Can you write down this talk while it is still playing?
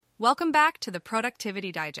Welcome back to the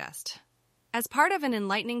Productivity Digest. As part of an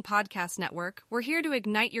enlightening podcast network, we're here to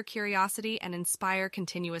ignite your curiosity and inspire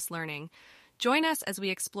continuous learning. Join us as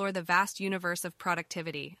we explore the vast universe of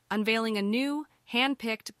productivity, unveiling a new,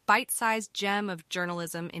 hand-picked, bite-sized gem of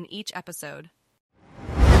journalism in each episode.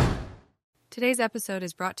 Today's episode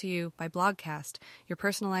is brought to you by Blogcast, your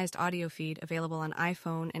personalized audio feed available on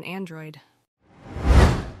iPhone and Android.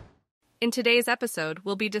 In today's episode,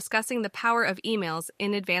 we'll be discussing the power of emails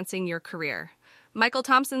in advancing your career. Michael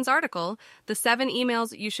Thompson's article, The 7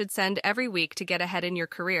 Emails You Should Send Every Week to Get Ahead in Your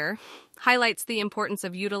Career, highlights the importance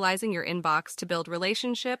of utilizing your inbox to build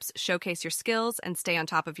relationships, showcase your skills, and stay on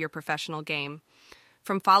top of your professional game.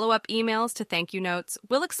 From follow-up emails to thank you notes,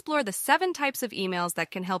 we'll explore the 7 types of emails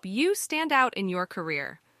that can help you stand out in your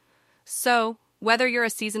career. So, whether you're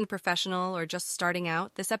a seasoned professional or just starting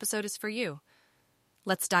out, this episode is for you.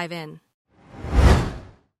 Let's dive in.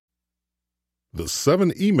 The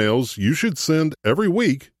 7 emails you should send every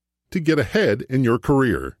week to get ahead in your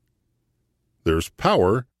career. There's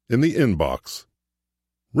power in the inbox.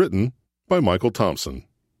 Written by Michael Thompson.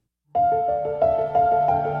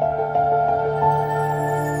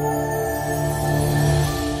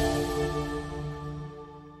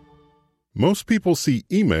 Most people see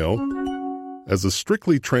email as a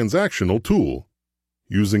strictly transactional tool,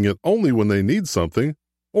 using it only when they need something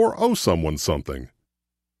or owe someone something.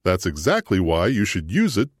 That's exactly why you should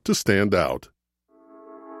use it to stand out.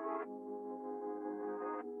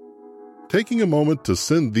 Taking a moment to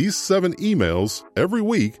send these 7 emails every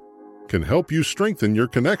week can help you strengthen your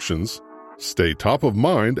connections, stay top of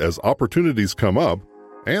mind as opportunities come up,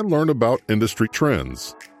 and learn about industry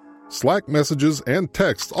trends. Slack messages and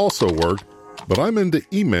texts also work, but I'm into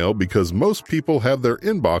email because most people have their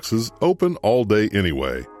inboxes open all day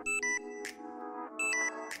anyway.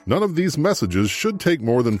 None of these messages should take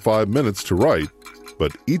more than 5 minutes to write,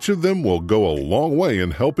 but each of them will go a long way in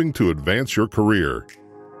helping to advance your career.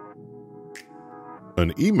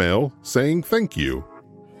 An email saying thank you.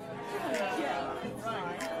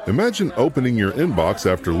 Imagine opening your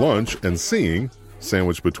inbox after lunch and seeing,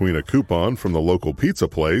 sandwiched between a coupon from the local pizza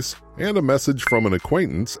place and a message from an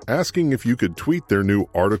acquaintance asking if you could tweet their new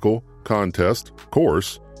article, contest,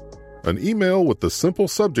 course, an email with the simple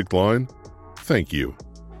subject line, "Thank you."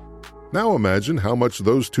 Now imagine how much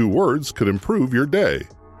those 2 words could improve your day.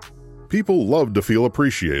 People love to feel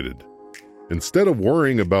appreciated. Instead of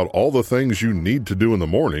worrying about all the things you need to do in the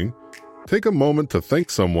morning, take a moment to thank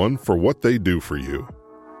someone for what they do for you.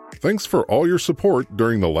 "Thanks for all your support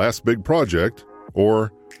during the last big project,"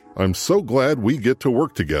 or "I'm so glad we get to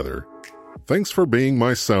work together. Thanks for being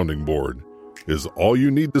my sounding board," is all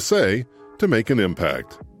you need to say to make an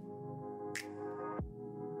impact.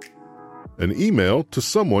 An email to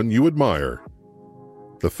someone you admire.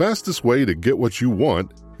 The fastest way to get what you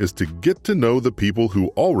want is to get to know the people who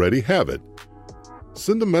already have it.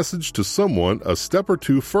 Send a message to someone a step or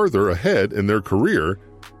 2 further ahead in their career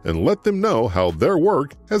and let them know how their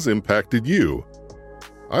work has impacted you.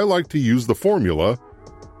 I like to use the formula,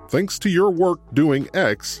 "Thanks to your work doing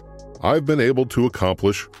X, I've been able to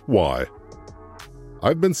accomplish Y."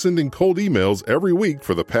 I've been sending cold emails every week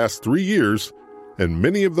for the past 3 years, and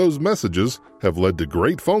many of those messages have led to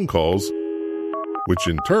great phone calls, which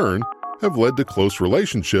in turn have led to close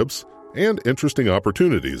relationships and interesting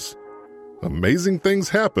opportunities. Amazing things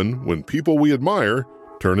happen when people we admire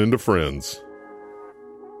turn into friends.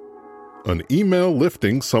 An email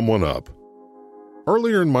lifting someone up.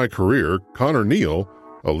 Earlier in my career, Connor Neal,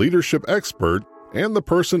 a leadership expert and the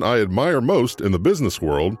person I admire most in the business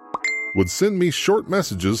world, would send me short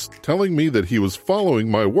messages telling me that he was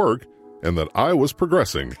following my work and that I was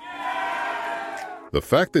progressing. The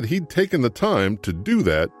fact that he'd taken the time to do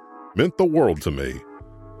that meant the world to me.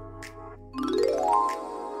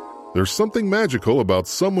 There's something magical about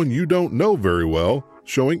someone you don't know very well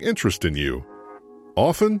showing interest in you.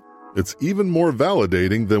 Often, it's even more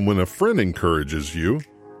validating than when a friend encourages you,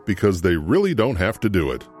 because they really don't have to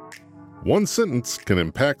do it. One sentence can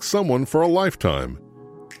impact someone for a lifetime.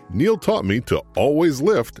 Neil taught me to always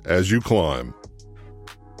lift as you climb.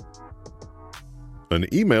 An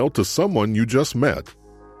email to someone you just met.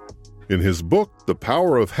 In his book, The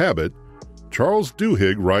Power of Habit, Charles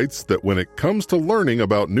Duhigg writes that when it comes to learning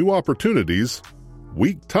about new opportunities,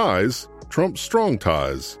 weak ties trump strong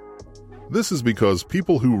ties. This is because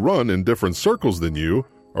people who run in different circles than you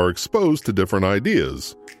are exposed to different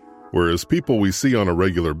ideas, whereas people we see on a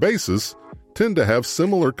regular basis tend to have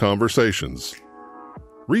similar conversations.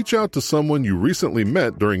 Reach out to someone you recently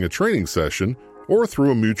met during a training session or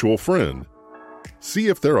through a mutual friend. See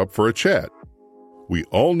if they're up for a chat. We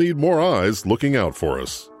all need more eyes looking out for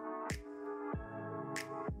us.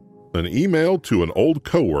 An email to an old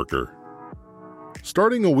coworker.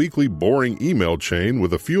 Starting a weekly boring email chain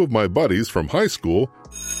with a few of my buddies from high school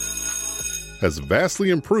has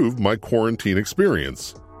vastly improved my quarantine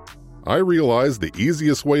experience. I realize the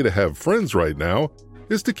easiest way to have friends right now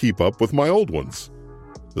is to keep up with my old ones.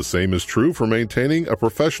 The same is true for maintaining a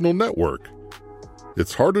professional network.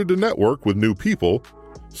 It's harder to network with new people,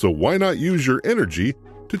 so why not use your energy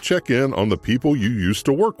to check in on the people you used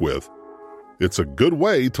to work with? It's a good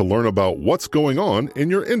way to learn about what's going on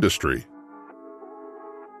in your industry.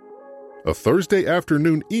 A Thursday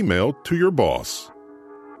afternoon email to your boss.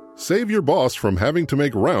 Save your boss from having to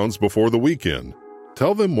make rounds before the weekend.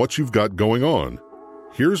 Tell them what you've got going on.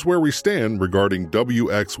 Here's where we stand regarding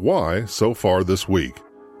WXY so far this week.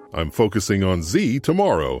 I'm focusing on Z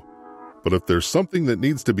tomorrow, but if there's something that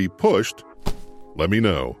needs to be pushed, let me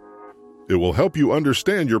know. It will help you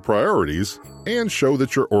understand your priorities and show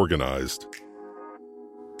that you're organized.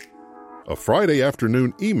 A Friday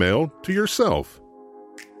afternoon email to yourself.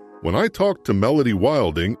 When I talked to Melody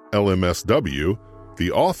Wilding, LMSW,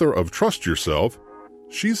 the author of Trust Yourself,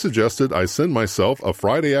 she suggested I send myself a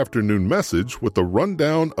Friday afternoon message with a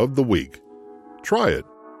rundown of the week. Try it.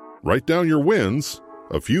 Write down your wins,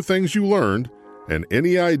 a few things you learned, and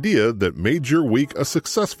any idea that made your week a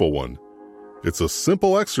successful one. It's a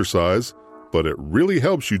simple exercise, but it really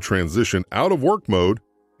helps you transition out of work mode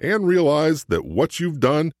and realize that what you've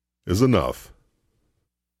done is enough.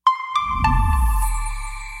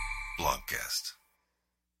 Blogcast.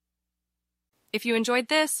 If you enjoyed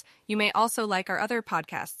this, you may also like our other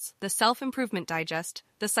podcasts, the Self-Improvement Digest,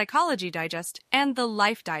 the Psychology Digest, and the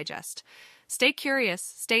Life Digest. Stay curious,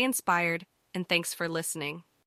 stay inspired, and thanks for listening.